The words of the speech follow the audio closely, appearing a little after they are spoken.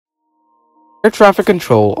Air traffic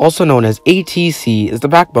control, also known as ATC, is the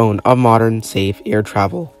backbone of modern safe air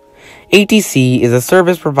travel. ATC is a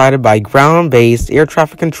service provided by ground-based air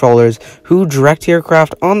traffic controllers who direct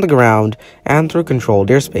aircraft on the ground and through controlled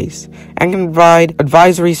airspace, and can provide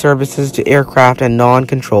advisory services to aircraft and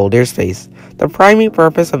non-controlled airspace. The primary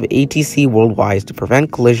purpose of ATC worldwide is to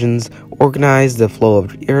prevent collisions, organize the flow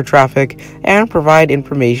of air traffic, and provide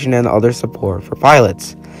information and other support for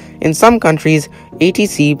pilots. In some countries,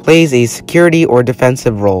 ATC plays a security or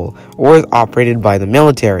defensive role, or is operated by the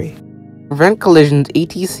military. To prevent collisions,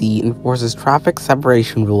 ATC enforces traffic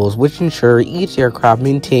separation rules which ensure each aircraft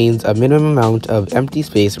maintains a minimum amount of empty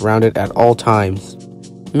space around it at all times.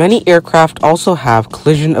 Many aircraft also have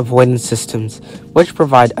collision avoidance systems, which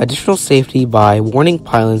provide additional safety by warning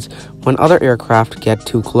pilots when other aircraft get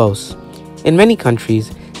too close. In many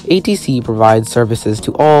countries, ATC provides services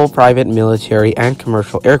to all private, military, and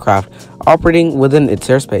commercial aircraft operating within its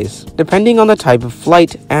airspace. Depending on the type of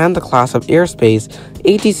flight and the class of airspace,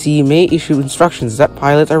 ATC may issue instructions that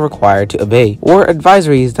pilots are required to obey, or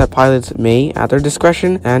advisories that pilots may, at their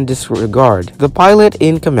discretion, and disregard. The pilot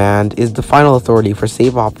in command is the final authority for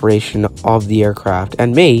safe operation of the aircraft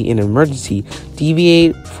and may, in an emergency,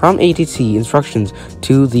 deviate from ATC instructions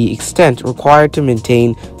to the extent required to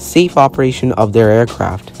maintain safe operation of their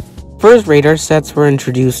aircraft. First radar sets were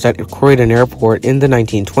introduced at Croydon Airport in the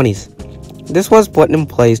 1920s. This was put in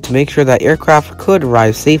place to make sure that aircraft could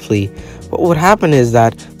arrive safely. What would happen is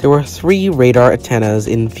that there were 3 radar antennas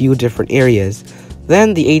in few different areas.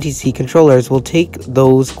 Then the ATC controllers will take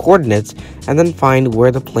those coordinates and then find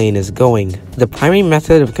where the plane is going. The primary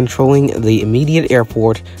method of controlling the immediate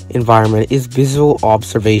airport environment is visual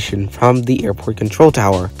observation from the airport control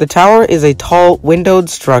tower. The tower is a tall, windowed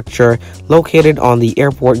structure located on the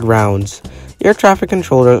airport grounds. Air traffic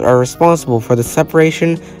controllers are responsible for the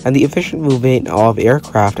separation and the efficient movement of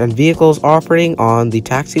aircraft and vehicles operating on the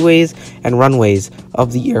taxiways and runways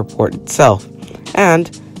of the airport itself,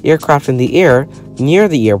 and aircraft in the air near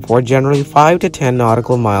the airport, generally 5 to 10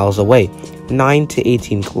 nautical miles away, 9 to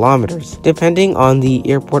 18 kilometers, depending on the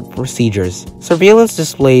airport procedures. Surveillance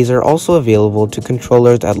displays are also available to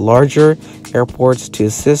controllers at larger airports to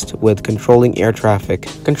assist with controlling air traffic.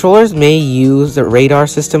 Controllers may use the radar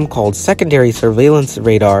system called secondary surveillance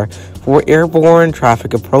radar for airborne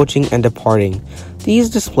traffic approaching and departing. These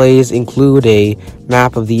displays include a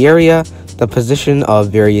map of the area, the position of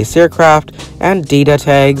various aircraft, and data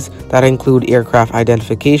tags that include aircraft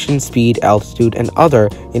identification, speed, altitude, and other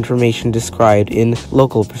information described in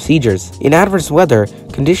local procedures. In adverse weather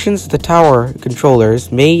conditions, the tower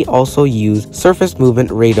controllers may also use surface movement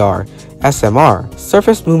radar (SMR),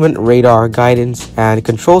 Surface Movement Radar Guidance and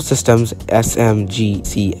Control Systems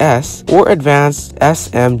 (SMGCS), or Advanced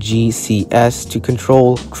SMGCS to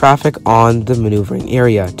control traffic on the maneuvering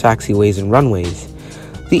area, taxiways, and runways.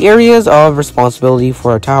 The areas of responsibility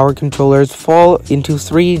for tower controllers fall into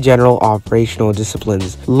 3 general operational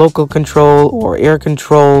disciplines: local control or air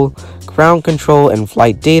control, ground control and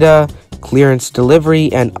flight data, clearance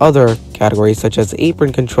delivery, and other categories such as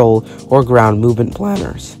apron control or ground movement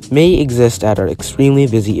planners may exist at an extremely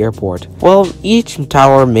busy airport. While each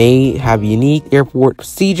tower may have unique airport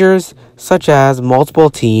procedures, such as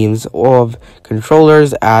multiple teams of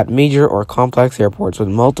controllers at major or complex airports with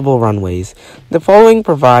multiple runways, the following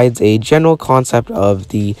provides a general concept of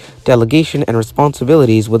the delegation and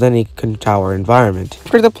responsibilities within a tower environment.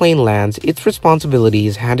 After the plane lands, its responsibility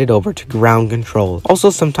is handed over to ground control,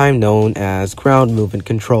 also sometimes known as ground movement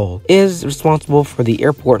control, is responsible for the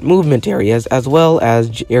airport movement areas as well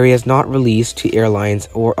as areas not released to airlines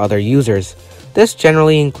or other users. This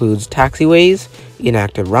generally includes taxiways,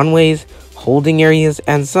 inactive runways, holding areas,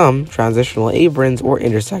 and some transitional aprons or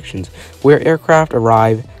intersections where aircraft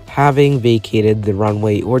arrive having vacated the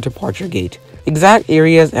runway or departure gate. Exact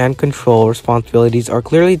areas and control responsibilities are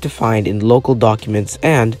clearly defined in local documents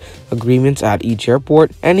and agreements at each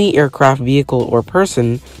airport. Any aircraft, vehicle, or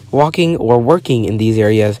person walking or working in these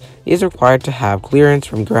areas is required to have clearance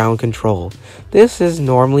from ground control. This is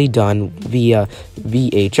normally done via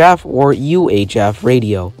VHF or UHF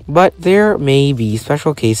radio, but there may be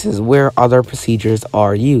special cases where other procedures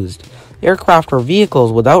are used. Aircraft or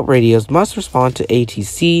vehicles without radios must respond to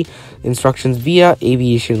ATC instructions via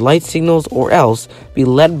aviation light signals or else be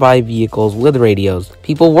led by vehicles with radios.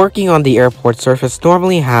 People working on the airport surface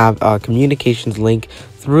normally have a communications link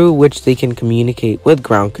through which they can communicate with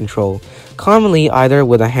ground control, commonly either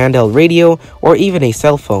with a handheld radio or even a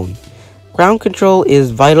cell phone. Ground control is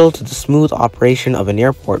vital to the smooth operation of an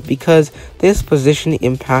airport because this position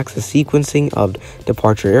impacts the sequencing of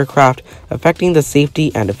departure aircraft, affecting the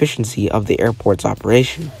safety and efficiency of the airport's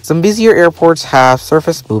operation. Some busier airports have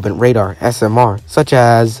surface movement radar (SMR), such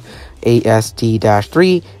as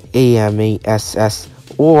ASD-3, AMASS,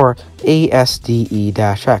 or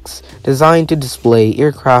ASDE-X, designed to display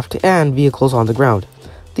aircraft and vehicles on the ground.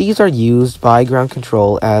 These are used by ground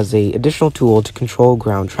control as an additional tool to control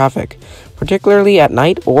ground traffic, particularly at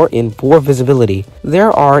night or in poor visibility.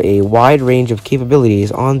 There are a wide range of capabilities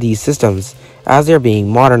on these systems as they are being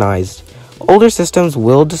modernized. Older systems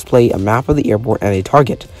will display a map of the airport and a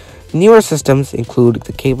target. Newer systems include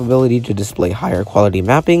the capability to display higher quality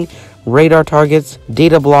mapping, radar targets,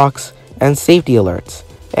 data blocks, and safety alerts,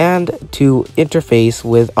 and to interface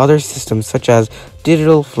with other systems such as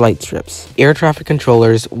digital flight strips. Air traffic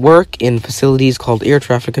controllers work in facilities called air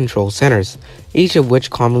traffic control centers, each of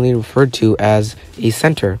which commonly referred to as a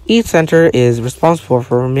center. Each center is responsible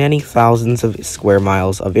for many thousands of square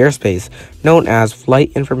miles of airspace, known as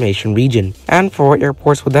Flight Information Region, and for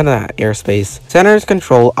airports within that airspace. Centers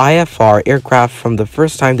control IFR aircraft from the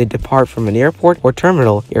first time they depart from an airport or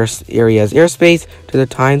terminal area's airspace to the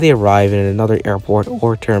time they arrive in another airport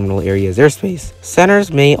or terminal area's airspace.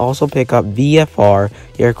 Centers may also pick up VFR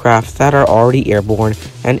aircraft that are already airborne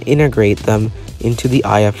and integrate them into the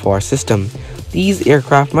IFR system. These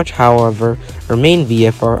aircraft must, however, remain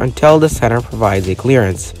VFR until the center provides a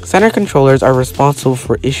clearance. Center controllers are responsible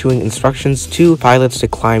for issuing instructions to pilots to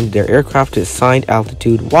climb their aircraft to assigned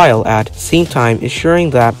altitude while at the same time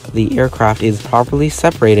ensuring that the aircraft is properly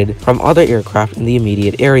separated from other aircraft in the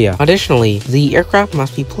immediate area. Additionally, the aircraft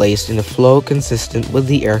must be placed in a flow consistent with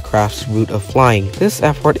the aircraft's route of flying. This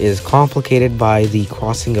effort is complicated by the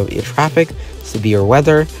crossing of air traffic, severe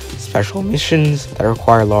weather, special missions that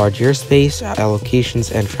require large airspace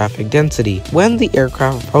allocations and traffic density. When the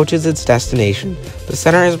aircraft approaches its destination, the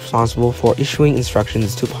center is responsible for issuing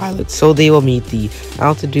instructions to pilots so they will meet the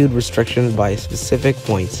altitude restrictions by specific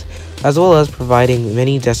points, as well as providing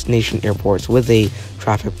many destination airports with a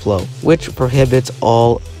traffic flow, which prohibits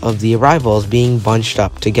all of the arrivals being bunched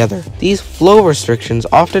up together. These flow restrictions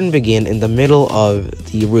often begin in the middle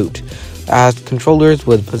of the route, as controllers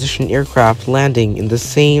would position aircraft landing in the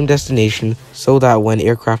same destination so that when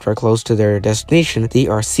aircraft are close to their destination, they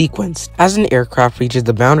are sequenced. As an aircraft reaches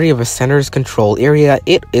the boundary of a center's control area,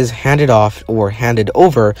 it is handed off or handed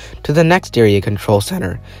over to the next area control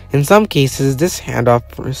center. In some cases, this handoff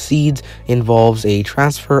involves a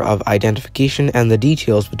transfer of identification and the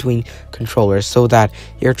details between controllers so that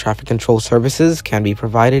air traffic control services can be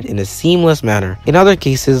provided in a seamless manner. In other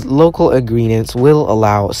cases, local agreements will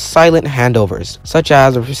allow silent handovers, such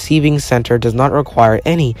as a receiving center does not require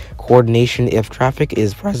any coordination if traffic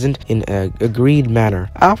is present in an agreed manner.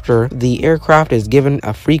 After, the aircraft is given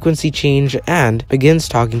a frequency change and begins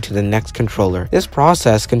talking to the next controller. This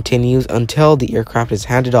process continues until the aircraft is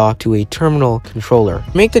handed off to a terminal controller.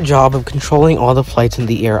 To make the job of controlling all the flights in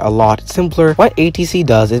the air a lot simpler, what ATC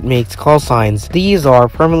does, it makes call signs. These are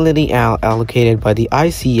permanently allocated by the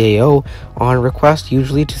ICAO on request,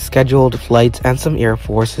 usually to scheduled flights and some air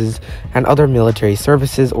forces and other military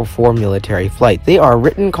services or for military flight. They are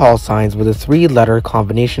written call signs with a three-letter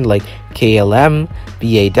combination like KLM,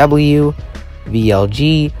 BAW,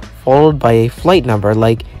 VLG, followed by a flight number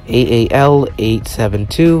like AAL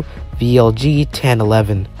 872, VLG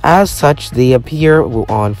 1011. As such, they appear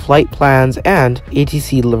on flight plans and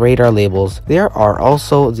ATC radar labels. There are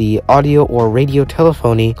also the audio or radio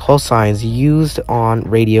telephony call signs used on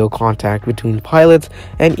radio contact between pilots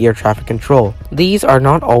and air traffic control. These are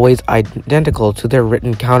not always identical to their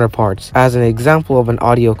written counterparts. As an example of an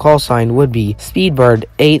audio call sign would be Speedbird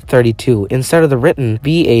 832 instead of the written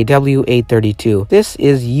BAW 832. This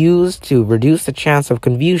is used to reduce the chance of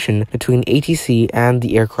confusion between ATC and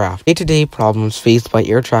the aircraft. Day-to-day problems faced by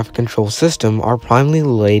air traffic control system are primarily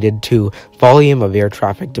related to volume of air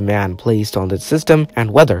traffic demand placed on the system and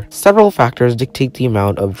weather. Several factors dictate the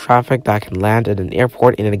amount of traffic that can land at an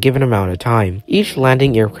airport in a given amount of time. Each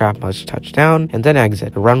landing aircraft must touch down and then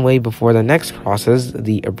exit the runway before the next crosses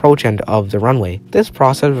the approach end of the runway. This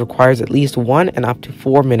process requires at least 1 and up to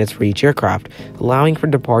 4 minutes for each aircraft, allowing for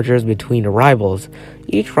departures between arrivals.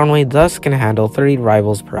 Each runway thus can handle 30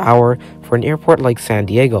 arrivals per hour for an airport like San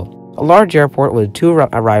Diego. A large airport with 2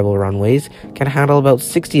 arrival runways can handle about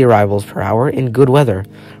 60 arrivals per hour in good weather.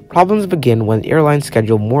 Problems begin when airlines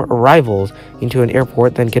schedule more arrivals into an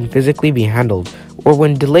airport than can physically be handled, or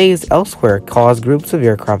when delays elsewhere cause groups of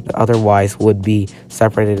aircraft that otherwise would be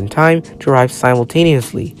separated in time to arrive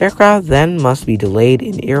simultaneously. Aircraft then must be delayed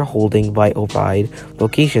in air holding by occupied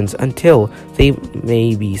locations until they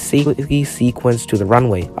may be safely sequenced to the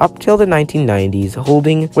runway. Up till the 1990s,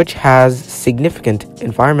 holding, which has significant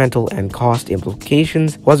environmental and cost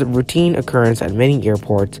implications, was a routine occurrence at many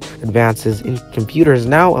airports. Advances in computers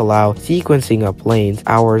now allow sequencing of planes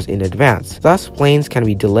hours in advance. Thus, planes can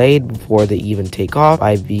be delayed before they even take off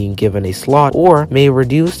by being given a slot, or may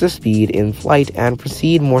reduce the speed in flight and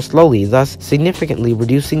proceed more slowly, thus significantly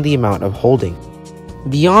reducing the amount of holding.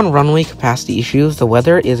 Beyond runway capacity issues, the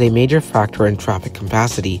weather is a major factor in traffic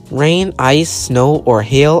capacity. Rain, ice, snow, or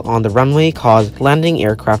hail on the runway cause landing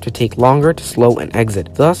aircraft to take longer to slow and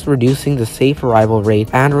exit, thus reducing the safe arrival rate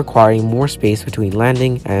and requiring more space between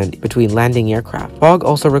landing aircraft. Fog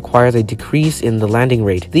also requires a decrease in the landing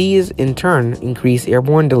rate. These, in turn, increase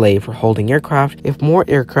airborne delay for holding aircraft. If more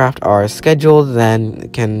aircraft are scheduled than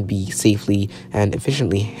can be safely and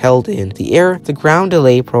efficiently held in the air, the ground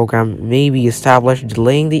delay program may be established,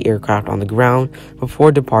 delaying the aircraft on the ground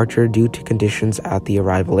before departure due to conditions at the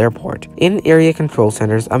arrival airport. In area control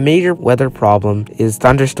centers, a major weather problem is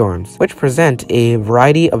thunderstorms, which present a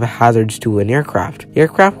variety of hazards to an aircraft.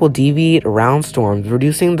 Aircraft will deviate around storms,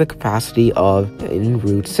 reducing the capacity of an en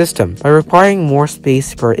route system by requiring more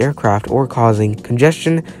space per aircraft or causing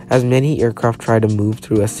congestion as many aircraft try to move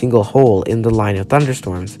through a single hole in the line of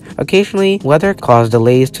thunderstorms. Occasionally, weather causes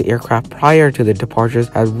delays to aircraft prior to the departures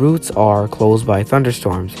as routes are closed by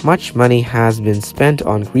thunderstorms. Much money has been spent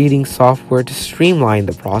on creating software to streamline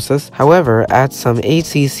the process. However, at some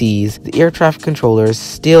ATCs, the air traffic controllers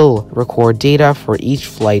still record data for each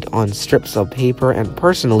flight on strips of paper and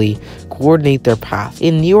personally coordinate their path.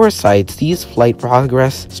 In newer sites, these flight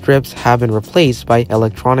progress strips have been replaced by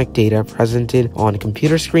electronic data presented on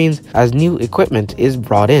computer screens as new equipment is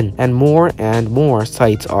brought in, and more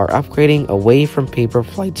sites are upgrading away from paper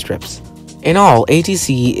flight strips. In all,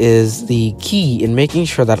 ATC is the key in making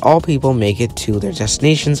sure that all people make it to their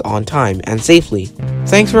destinations on time and safely.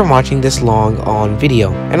 Thanks for watching this long on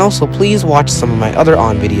video, and also please watch some of my other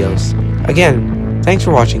on videos. Again, thanks for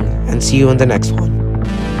watching, and see you in the next one.